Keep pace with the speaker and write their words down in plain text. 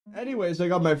Anyways, I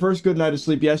got my first good night of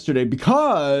sleep yesterday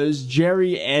because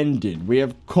Jerry ended. We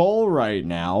have coal right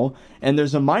now, and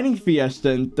there's a mining fiesta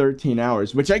in 13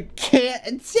 hours, which I can't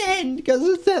attend because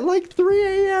it's at like 3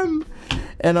 a.m.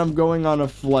 And I'm going on a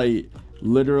flight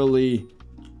literally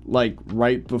like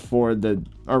right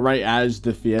as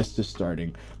the fiesta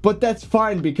starting. But that's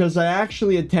fine because I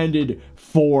actually attended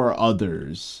 4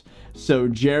 others. So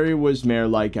Jerry was mayor,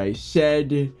 like I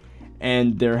said,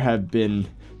 and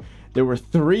there were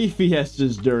 3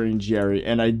 fiestas during Jerry,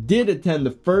 and I did attend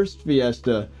the first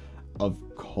fiesta of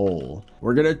coal.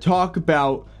 We're gonna talk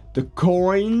about the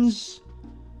coins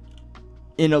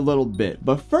in a little bit,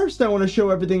 but first I want to show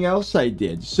everything else I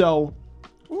did. So,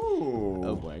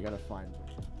 oh boy, I gotta find it.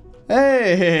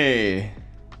 Hey,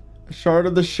 Shard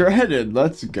of the Shredded,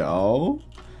 let's go.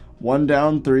 1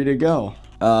 down, 3 to go.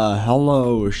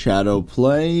 Hello, Shadow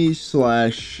Play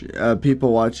 /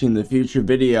 people watching the future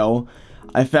video.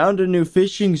 I found a new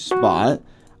fishing spot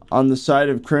on the side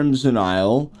of Crimson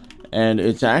Isle, and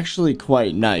it's actually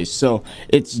quite nice. So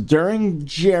it's during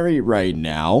Jerry right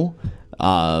now.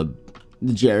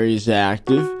 Jerry's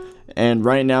active, and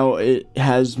right now it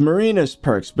has Marina's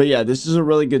perks. But yeah, this is a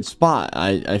really good spot.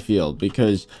 I feel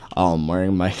because I'm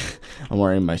wearing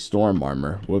my storm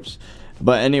armor. Whoops.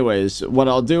 But anyways, what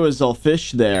I'll do is I'll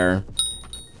fish there,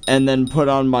 and then put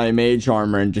on my mage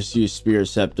armor and just use Spear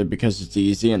Scepter because it's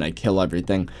easy and I kill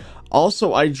everything.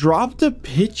 Also, I dropped a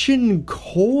Pitchin'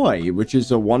 Koi, which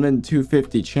is a 1 in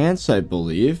 250 chance, I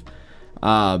believe.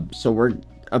 So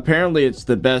apparently it's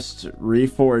the best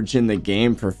reforge in the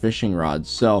game for fishing rods.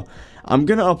 So I'm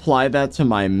gonna apply that to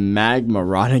my magma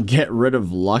rod and get rid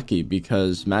of Lucky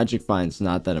because Magic Find's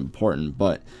not that important,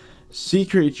 but Sea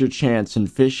Creature chance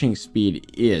and fishing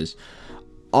speed is.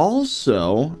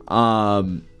 Also,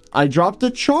 I dropped a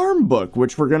charm book,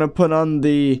 which we're going to put on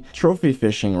the trophy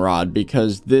fishing rod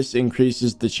because this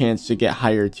increases the chance to get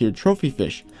higher tier trophy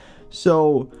fish.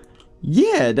 So,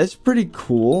 yeah, that's pretty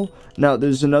cool. Now,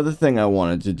 there's another thing I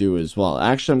wanted to do as well.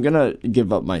 Actually, I'm going to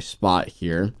give up my spot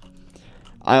here.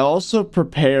 I also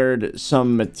prepared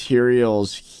some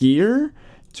materials here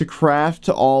to craft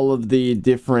all of the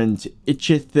different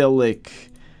ichthyllic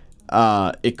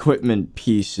equipment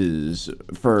pieces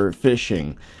for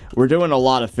fishing. We're doing a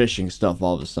lot of fishing stuff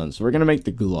all of a sudden. So we're gonna make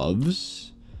the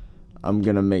gloves, I'm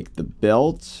gonna make the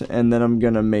belt, and then I'm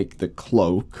gonna make the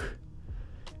cloak.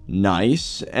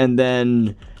 Nice. And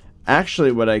then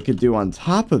actually what I could do on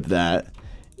top of that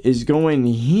is go in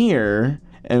here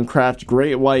and craft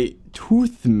great white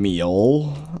tooth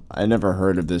meal. I never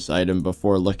heard of this item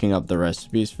before looking up the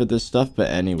recipes for this stuff, but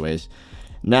anyways,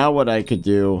 now what I could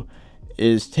do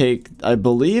is take, I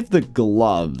believe, the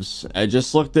gloves. I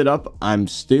just looked it up. I'm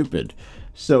stupid.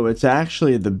 So it's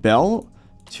actually the belt,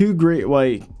 2 great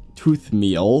white tooth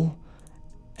meal,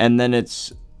 and then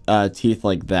it's teeth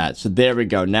like that. So there we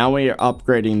go. Now we are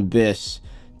upgrading this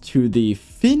to the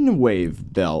fin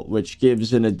wave belt, which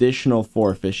gives an additional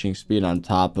 4 fishing speed on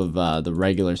top of the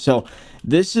regular. So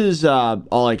this is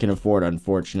all I can afford,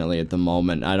 unfortunately, at the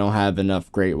moment. I don't have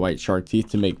enough great white shark teeth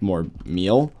to make more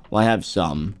meal. Well, I have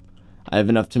some. I have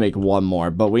enough to make 1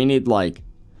 more, but we need like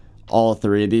all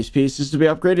 3 of these pieces to be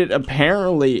upgraded.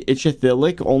 Apparently,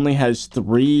 Ichthyllic only has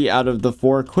 3 out of the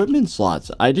 4 equipment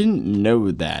slots. I didn't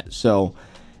know that, so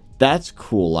that's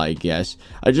cool, I guess.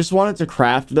 I just wanted to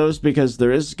craft those because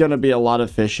there is going to be a lot of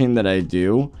fishing that I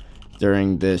do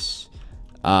during this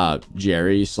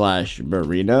Jerry /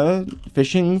 Marina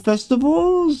fishing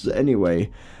festivals. Anyway,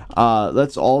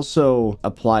 let's also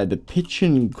apply the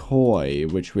Pitchin' Koi,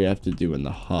 which we have to do in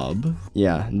the hub.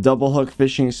 Yeah, double hook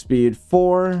fishing speed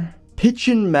 4.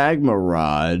 Pitchin' Magma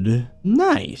Rod.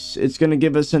 Nice. It's going to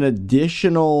give us an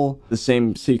additional, the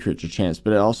same sea creature chance,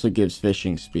 but it also gives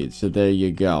fishing speed. So there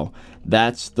you go.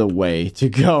 That's the way to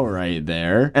go right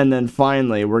there. And then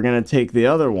finally, we're going to take the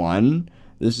other one.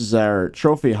 This is our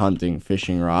trophy hunting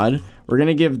fishing rod. We're going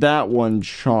to give that one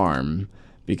charm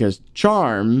because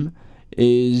charm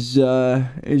is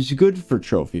good for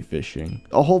trophy fishing.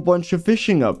 A whole bunch of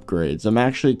fishing upgrades. I'm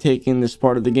actually taking this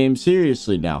part of the game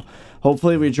seriously now.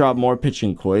 Hopefully we drop more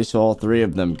Pitchin' Koi so all 3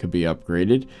 of them could be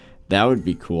upgraded. That would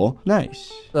be cool.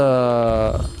 Nice.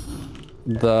 Oh,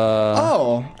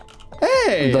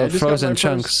 hey, the frozen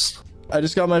chunks. I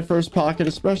just got my first pocket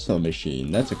espresso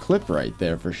machine. That's a clip right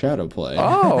there for Shadow Play.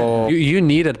 Oh, you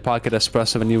needed pocket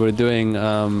espresso when you were doing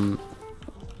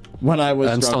when I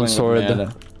was Endstone Sword.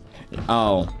 Mana.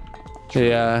 Oh. True.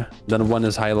 Yeah. Then 1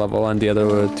 is high level and the other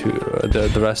were 2.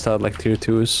 The rest are like tier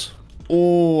 2s.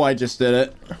 Oh, I just did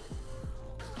it.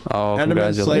 Oh,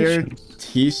 Enderman Slayer congratulations.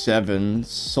 T7,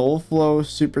 Soulflow,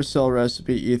 Supercell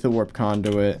Recipe, Ether Warp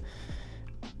Conduit,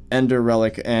 Ender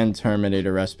Relic and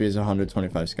Terminator recipe is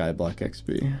 125 SkyBlock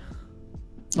XP.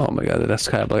 Oh my god, that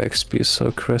SkyBlock XP is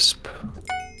so crisp.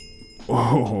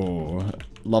 Oh,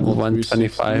 level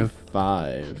 125.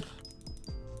 265.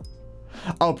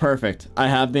 Oh, perfect. I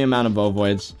have the amount of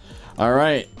ovoids. All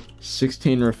right.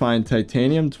 16 refined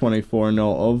titanium, 24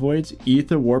 null ovoids,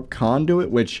 ether warp conduit,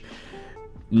 which,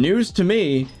 news to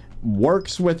me,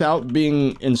 works without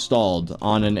being installed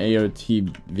on an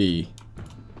AOTV.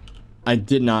 I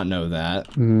did not know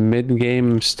that.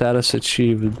 Mid-game status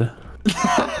achieved.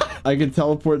 I can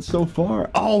teleport so far.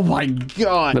 Oh my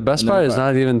god. The best part is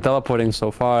not even teleporting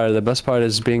so far. The best part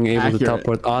is being able to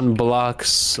teleport on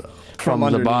blocks from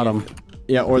the bottom.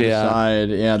 Yeah, or the side.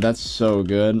 Yeah, that's so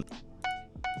good.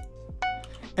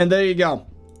 And there you go.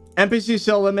 NPC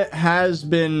cell limit has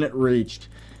been reached.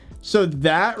 So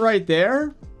that right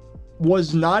there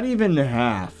was not even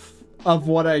half of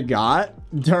what I got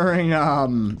during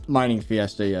mining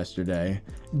fiesta yesterday.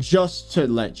 Just to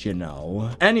let you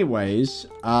know. Anyways,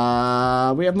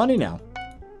 we have money now.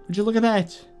 Would you look at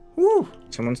that? Woo!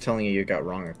 Someone's telling you got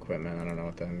wrong equipment. I don't know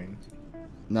what that means.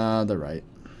 Nah, they're right.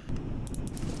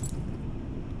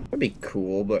 That'd be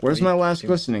cool, but where's my last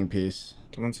glistening piece?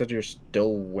 Someone said you're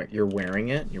still wearing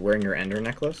it. You're wearing your ender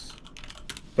necklace,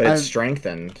 but it's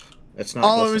strengthened. It's not.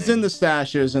 Oh, it was in the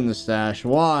stash. It was in the stash.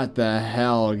 What the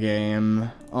hell,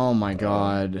 game? Oh my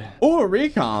god. Oh,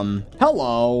 recom.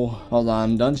 Hello. Hold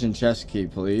on. Dungeon chest key,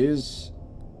 please.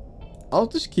 I'll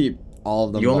just keep all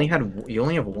of them. You only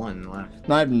have one left.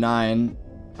 No, I have 9.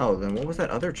 Oh, then what was that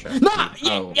other chest?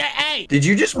 No! Yeah, hey! Did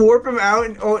you just warp him out?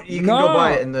 And, oh, you can go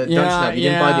buy it in the dungeon app. You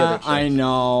didn't buy the other chest. I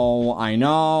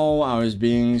know. I was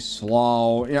being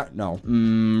slow. Yeah, no.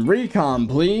 Recom,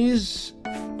 please.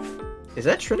 Is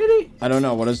that Trinity? I don't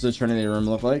know. What does the Trinity room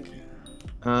look like?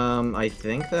 I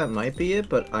think that might be it,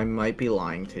 but I might be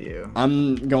lying to you.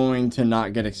 I'm going to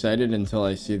not get excited until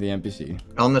I see the NPC.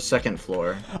 On the 2nd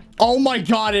floor. Oh my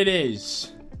god, it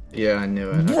is! Yeah, I knew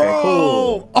it. Bro! Okay,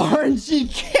 cool. RNG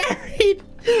carried!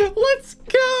 Let's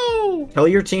go! Tell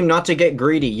your team not to get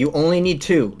greedy. You only need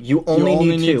 2. You only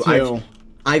need 2.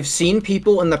 I've seen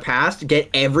people in the past get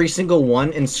every single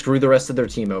one and screw the rest of their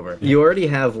team over. You already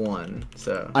have 1,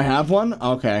 so. I have 1?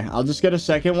 Okay, I'll just get a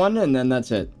 2nd one and then that's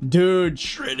it. Dude,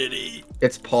 Trinity.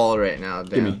 It's Paul right now,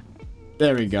 damn. Gimme.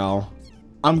 There we go.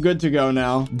 I'm good to go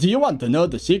now. Do you want to know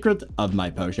the secret of my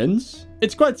potions?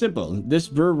 It's quite simple. This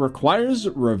brew requires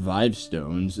revive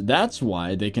stones. That's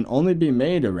why they can only be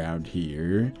made around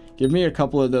here. Give me a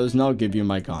couple of those and I'll give you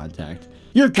my contact.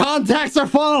 Your contacts are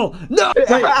full! No!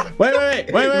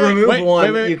 Wait. Remove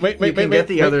one. You can get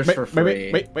the others for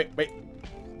free. Wait.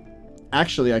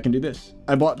 Actually, I can do this.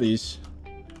 I bought these.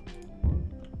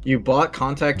 You bought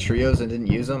contact trios and didn't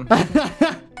use them?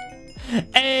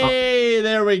 Hey,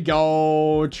 there we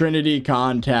go. Trinity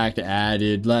contact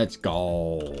added. Let's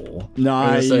go.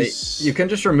 Nice. You can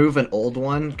just remove an old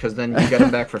one because then you get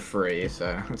them back for free,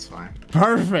 so that's fine.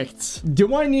 Perfect.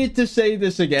 Do I need to say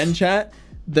this again, chat?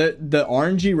 The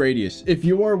RNG radius, if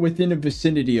you are within a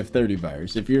vicinity of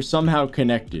 30virus, if you're somehow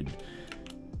connected,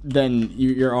 then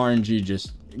your RNG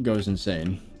just goes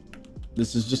insane.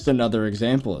 This is just another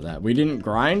example of that. We didn't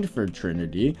grind for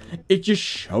Trinity. It just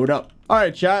showed up. All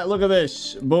right, chat, look at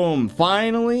this. Boom.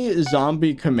 Finally,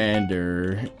 Zombie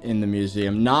Commander in the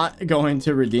museum. Not going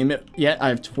to redeem it yet. I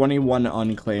have 21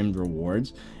 unclaimed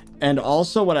rewards. And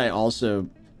also what I also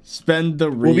spend the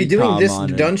recom. We'll be doing this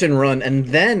dungeon run, and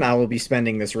then I will be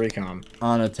spending this recom.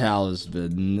 On a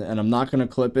talisman. And I'm not going to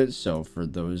clip it. So for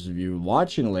those of you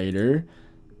watching later...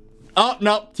 Oh,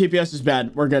 no. TPS is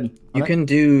bad. We're good. You can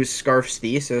do Scarf's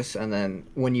Thesis, and then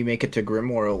when you make it to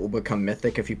Grimoire, it will become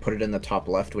Mythic if you put it in the top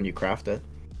left when you craft it.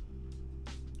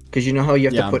 Because you know how you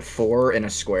have to put 4 in a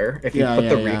square? If you put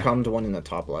the recommed one in the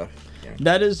top left. Yeah.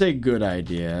 That is a good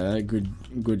idea.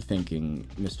 Good thinking,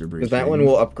 Mr. Breach. Because that one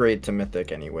will upgrade to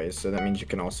Mythic anyways, so that means you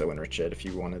can also enrich it if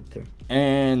you wanted to.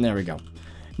 And there we go.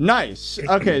 Nice.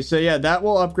 Okay, so yeah, that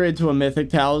will upgrade to a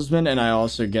Mythic Talisman, and I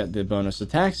also get the bonus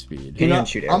attack speed. You know,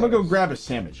 I'm gonna go grab a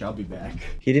sandwich. I'll be back.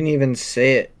 He didn't even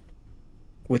say it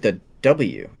with a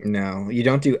W. No, you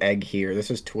don't do egg here.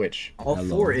 This is Twitch. All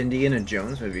 4 Indiana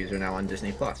Jones movies are now on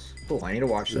Disney+. Cool, I need to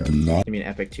watch those. You mean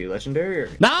Epic 2 Legendary? Or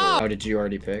no! Or did you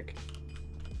already pick?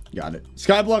 Got it.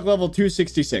 Skyblock level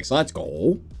 266. Let's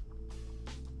go.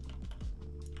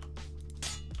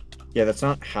 Yeah, that's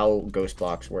not how ghost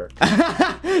blocks work.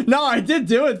 No, I did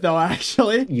do it though,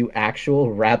 actually. You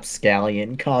actual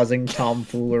rapscallion causing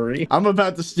tomfoolery. I'm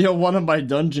about to steal one of my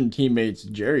dungeon teammates'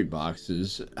 Jerry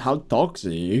boxes. How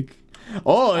toxic.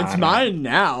 Oh, it's mine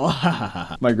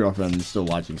now. My girlfriend is still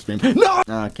watching stream. No!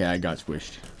 Okay, I got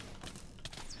squished.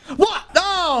 What? No!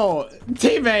 No!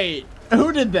 Teammate!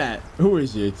 Who did that? Who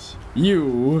is it?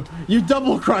 You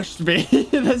double crushed me.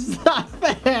 That's not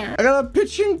fair. I got a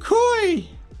pitching koi.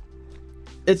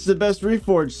 It's the best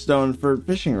reforged stone for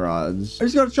fishing rods. I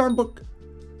just got a charm book.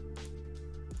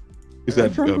 Is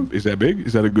that big?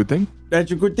 Is that a good thing?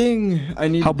 That's a good thing. I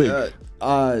need. How big?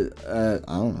 I don't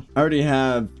know. I already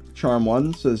have charm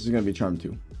 1, so this is gonna be charm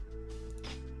 2.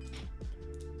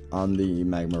 On the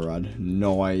magma rod.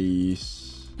 Nice.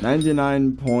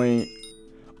 99 point.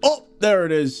 Oh, there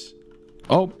it is.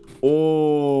 Oh.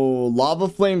 Oh, lava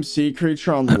flame sea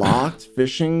creature unlocked.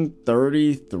 Fishing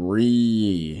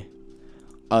 33.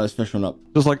 Let's fish one up.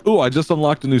 Just like, oh, I just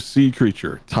unlocked a new sea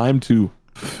creature. Time to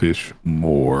fish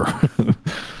more.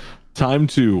 Time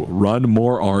to run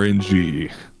more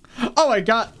RNG. Oh, I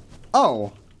got.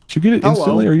 Oh. Did you get it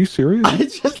instantly? Are you serious? I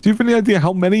just. Do you have any idea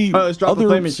how many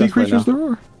other sea creatures there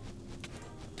are?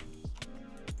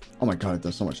 Oh my god, it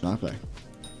does so much knockback.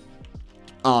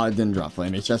 Oh, it didn't drop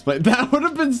flaming chest plate. That would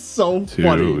have been so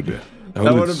funny. Dude, that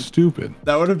would have been stupid.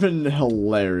 That would have been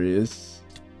hilarious.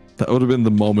 That would have been the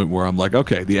moment where I'm like,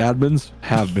 okay, the admins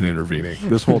have been intervening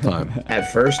this whole time.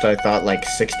 At first, I thought like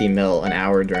 60 mil an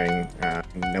hour during,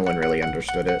 no one really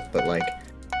understood it, but like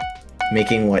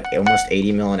making what, almost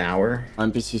 80 mil an hour?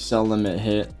 NPC sell limit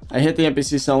hit. I hit the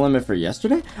NPC sell limit for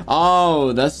yesterday?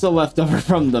 Oh, that's the leftover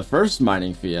from the first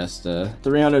mining fiesta.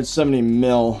 370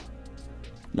 mil.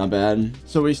 Not bad.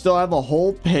 So we still have a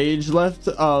whole page left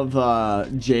of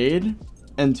jade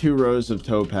and 2 rows of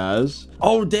topaz.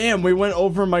 Oh damn, we went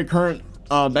over my current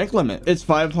bank limit. It's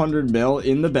 500 mil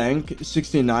in the bank,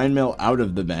 69 mil out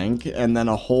of the bank, and then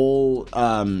a whole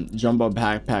jumbo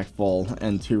backpack full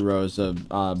and 2 rows of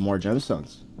more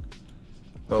gemstones.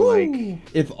 But like,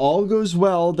 if all goes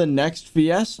well, the next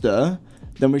fiesta,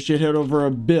 then we should hit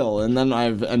over $1 billion, and then I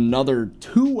have another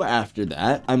 2 after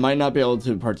that. I might not be able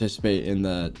to participate in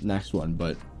the next one,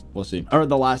 but we'll see. Or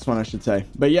the last one, I should say.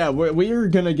 But yeah, we are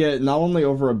gonna get not only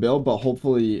over $1 billion, but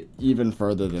hopefully even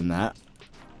further than that.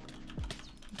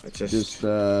 Just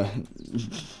Oh!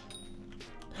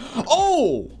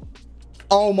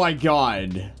 Oh my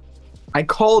god. I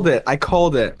called it. I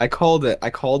called it. I called it. I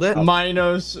called it.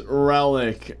 Minos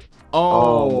relic.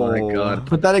 Oh my god.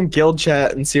 Put that in guild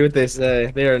chat and see what they say.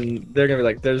 They're gonna be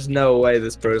like, there's no way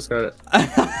this bro's gonna.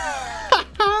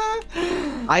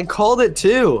 I called it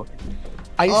too.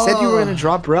 I said you were gonna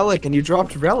drop relic and you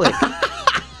dropped relic.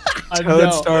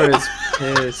 Toadstar is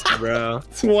pissed, bro.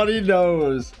 20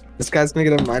 knows. This guy's gonna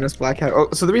get a minus black hat. Oh,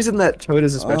 so the reason that Toad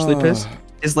is especially pissed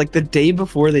is like the day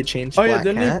before they changed black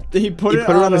hat, he put it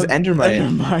on his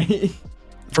Endermite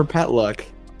for pet luck.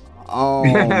 Oh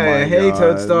my god. Hey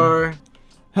Toadstar.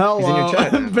 Hello. He's in your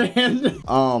chat Band.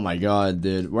 Oh my god,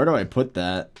 dude. Where do I put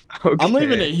that? Okay. I'm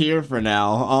leaving it here for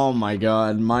now. Oh my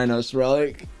god, Minos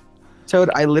relic. Toad,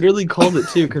 I literally called it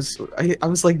too because I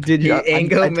was like, did you? I'm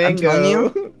telling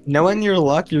you, knowing your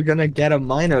luck, you're gonna get a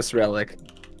Minos relic,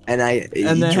 and it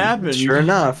happened. Sure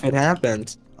enough, it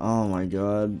happened. Oh my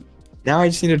god. Now I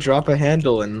just need to drop a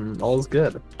handle and all's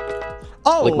good.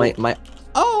 Oh, like my.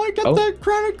 Oh, I got the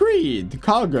Crown of Greed, the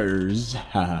Coggers.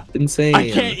 Insane.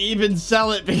 I can't even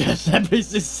sell it because that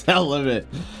piece is sell limit.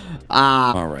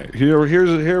 All right,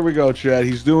 here we go, Chad.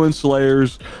 He's doing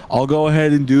Slayers. I'll go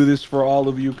ahead and do this for all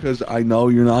of you because I know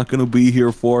you're not going to be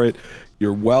here for it.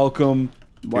 You're welcome.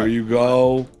 There you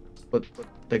go. But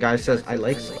the guy says I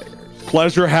like Slayers.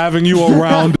 Pleasure having you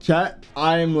around. Chat,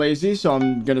 I'm lazy, so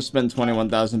I'm gonna spend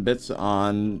 21,000 bits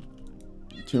on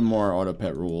 2 more auto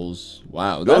pet rules.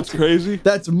 Wow, that's crazy.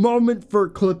 That's a moment for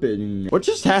clipping. What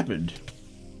just happened?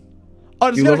 Oh,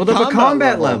 you leveled up a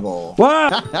combat level.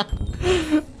 Wow.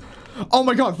 Oh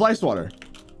my god, fly swatter.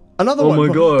 Another one. Oh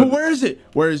my god. But where is it?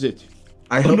 Where is it?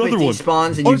 I hope it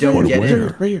despawns and you don't get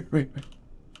it. Right here.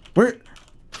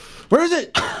 Where is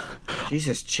it?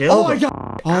 Jesus, chill. Oh my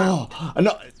god. Oh,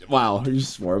 no. Wow, you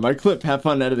swore. My clip. Have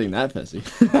fun editing that, Fessy.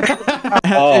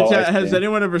 Has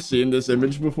anyone ever seen this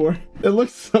image before? It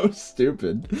looks so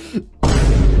stupid.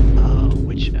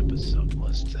 Which episode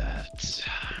was that?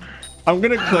 I'm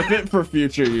gonna clip it for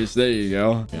future use. There you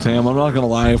go. Sam, I'm not gonna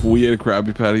lie. If we ate a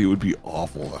Krabby Patty, it would be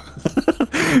awful.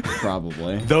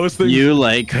 Probably. Those things. You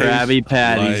like Krabby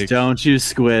Patties, don't you,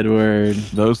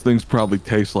 Squidward? Those things probably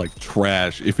taste like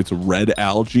trash if it's red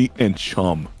algae and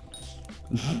chum.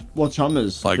 Well, chum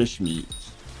is like fish meat,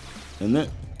 isn't it?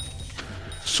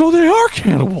 So they are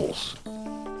cannibals.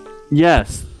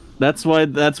 Yes, that's why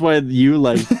you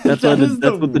like. That's why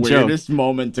that's what the weirdest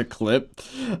moment to clip.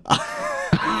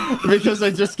 Because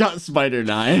I just got Spider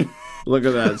 9. Look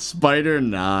at that, Spider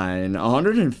 9,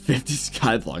 150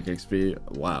 SkyBlock XP.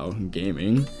 Wow,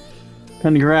 gaming.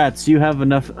 Congrats, you have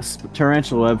enough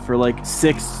tarantula web for like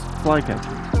 6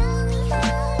 flycatchers.